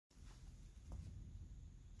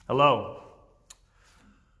Hello.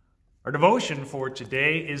 Our devotion for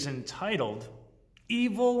today is entitled,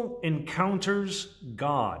 Evil Encounters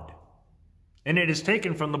God. And it is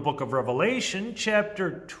taken from the book of Revelation,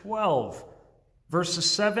 chapter 12, verses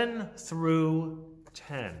 7 through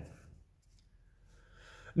 10.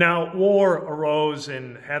 Now war arose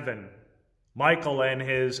in heaven, Michael and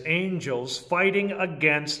his angels fighting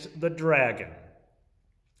against the dragon.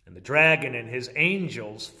 And the dragon and his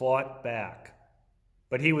angels fought back.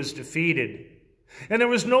 But he was defeated, and there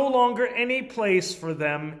was no longer any place for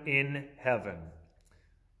them in heaven.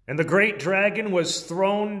 And the great dragon was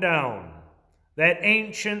thrown down, that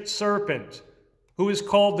ancient serpent, who is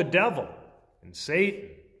called the devil and Satan,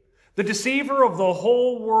 the deceiver of the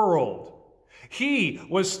whole world. He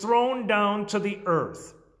was thrown down to the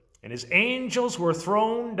earth, and his angels were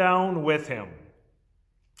thrown down with him.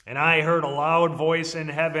 And I heard a loud voice in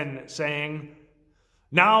heaven saying,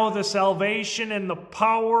 Now the salvation and the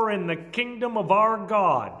power and the kingdom of our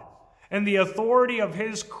God and the authority of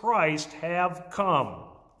his Christ have come.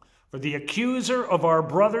 For the accuser of our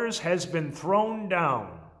brothers has been thrown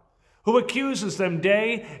down, who accuses them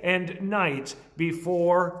day and night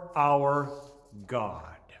before our God.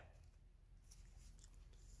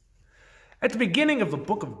 At the beginning of the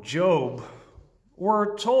book of Job,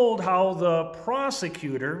 we're told how the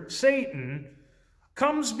prosecutor, Satan,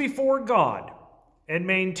 comes before God and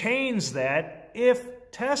maintains that,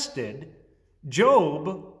 if tested,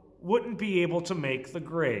 Job wouldn't be able to make the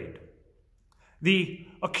grade. The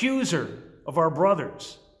accuser of our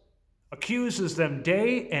brothers accuses them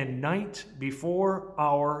day and night before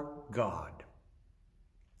our God.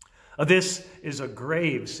 This is a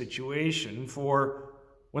grave situation, for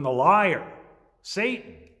when the liar,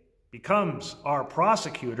 Satan, becomes our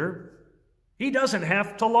prosecutor, he doesn't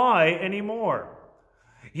have to lie anymore.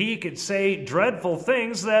 He could say dreadful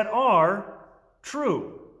things that are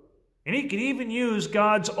true. And he could even use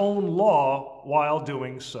God's own law while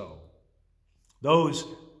doing so. Those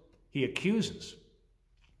he accuses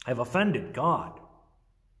have offended God.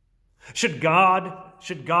 Should God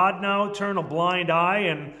now turn a blind eye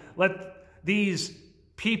and let these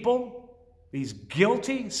people, these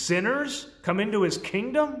guilty sinners, come into his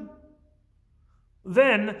kingdom?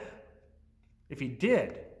 Then, if he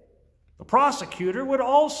did, the prosecutor would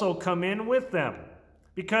also come in with them,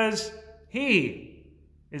 because he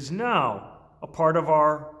is now a part of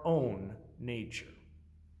our own nature.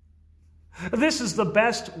 This is the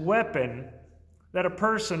best weapon that a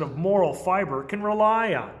person of moral fiber can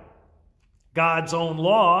rely on. God's own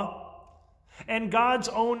law and God's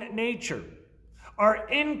own nature are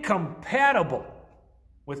incompatible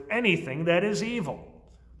with anything that is evil.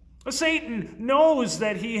 Satan knows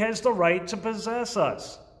that he has the right to possess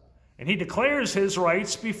us. And he declares his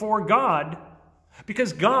rights before God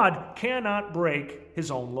because God cannot break his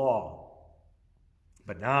own law.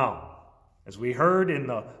 But now, as we heard in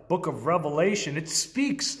the book of Revelation, it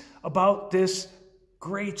speaks about this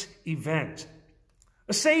great event.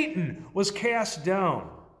 Satan was cast down.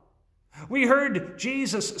 We heard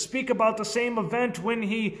Jesus speak about the same event when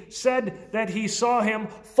he said that he saw him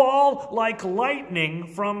fall like lightning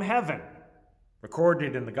from heaven.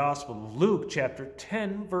 Recorded in the Gospel of Luke, chapter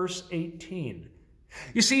 10, verse 18.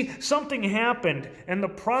 You see, something happened, and the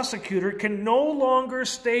prosecutor can no longer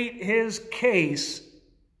state his case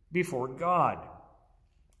before God.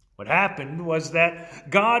 What happened was that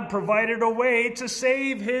God provided a way to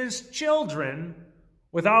save his children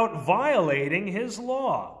without violating his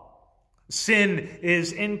law. Sin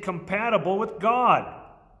is incompatible with God.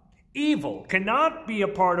 Evil cannot be a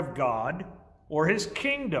part of God or his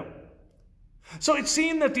kingdom. So it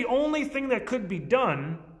seemed that the only thing that could be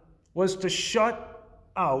done was to shut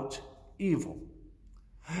out evil.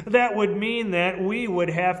 That would mean that we would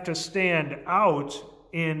have to stand out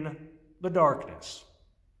in the darkness.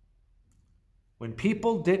 When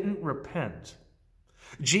people didn't repent,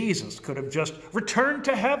 Jesus could have just returned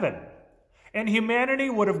to heaven, and humanity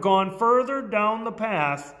would have gone further down the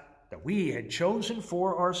path that we had chosen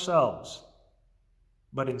for ourselves.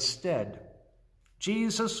 But instead,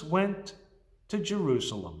 Jesus went to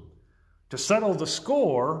Jerusalem to settle the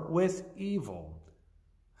score with evil.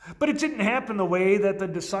 But it didn't happen the way that the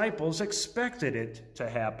disciples expected it to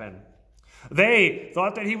happen. They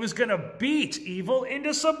thought that he was going to beat evil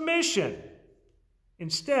into submission.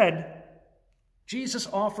 Instead, Jesus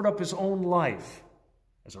offered up his own life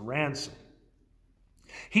as a ransom.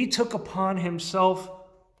 He took upon himself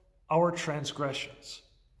our transgressions.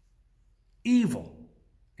 Evil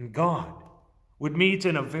and God would meet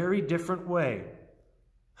in a very different way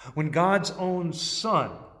when God's own Son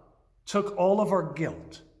took all of our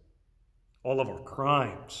guilt, all of our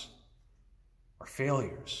crimes, our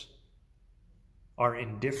failures, our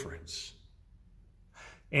indifference,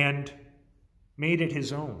 and made it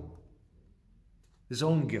his own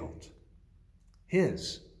guilt,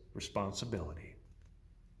 his responsibility.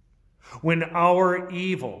 When our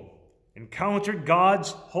evil encountered God's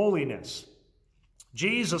holiness,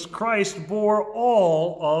 Jesus Christ bore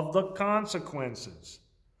all of the consequences.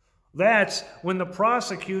 That's when the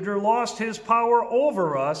prosecutor lost his power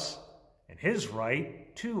over us and his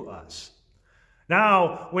right to us.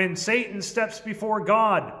 Now, when Satan steps before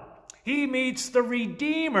God, he meets the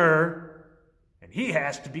Redeemer, and he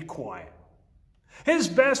has to be quiet. His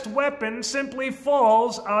best weapon simply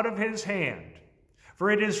falls out of his hand.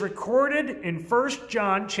 For it is recorded in 1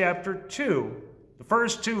 John chapter 2, the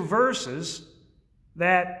first 2 verses,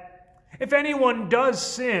 that if anyone does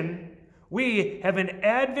sin, we have an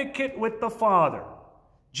advocate with the Father,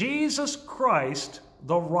 Jesus Christ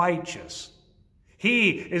the righteous.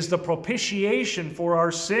 He is the propitiation for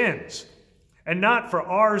our sins, and not for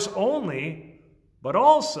ours only, but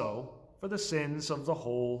also for the sins of the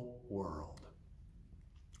whole world.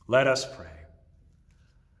 Let us pray.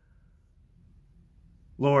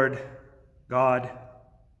 Lord God,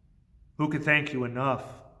 who could thank you enough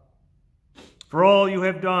for all you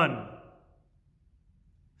have done?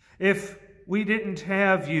 If we didn't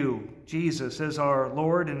have you, Jesus, as our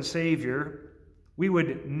Lord and Savior, we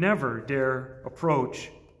would never dare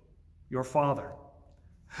approach your Father.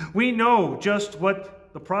 We know just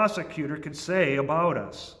what the prosecutor could say about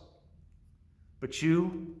us, but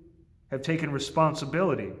you have taken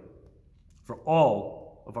responsibility for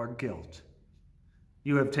all of our guilt.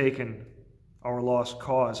 You have taken our lost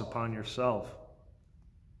cause upon yourself.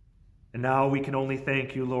 And now we can only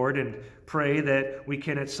thank you, Lord, and pray that we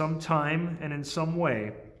can at some time and in some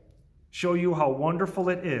way show you how wonderful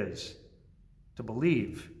it is to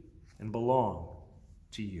believe and belong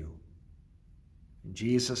to you. In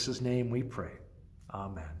Jesus' name we pray.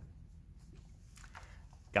 Amen.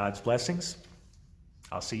 God's blessings.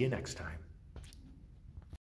 I'll see you next time.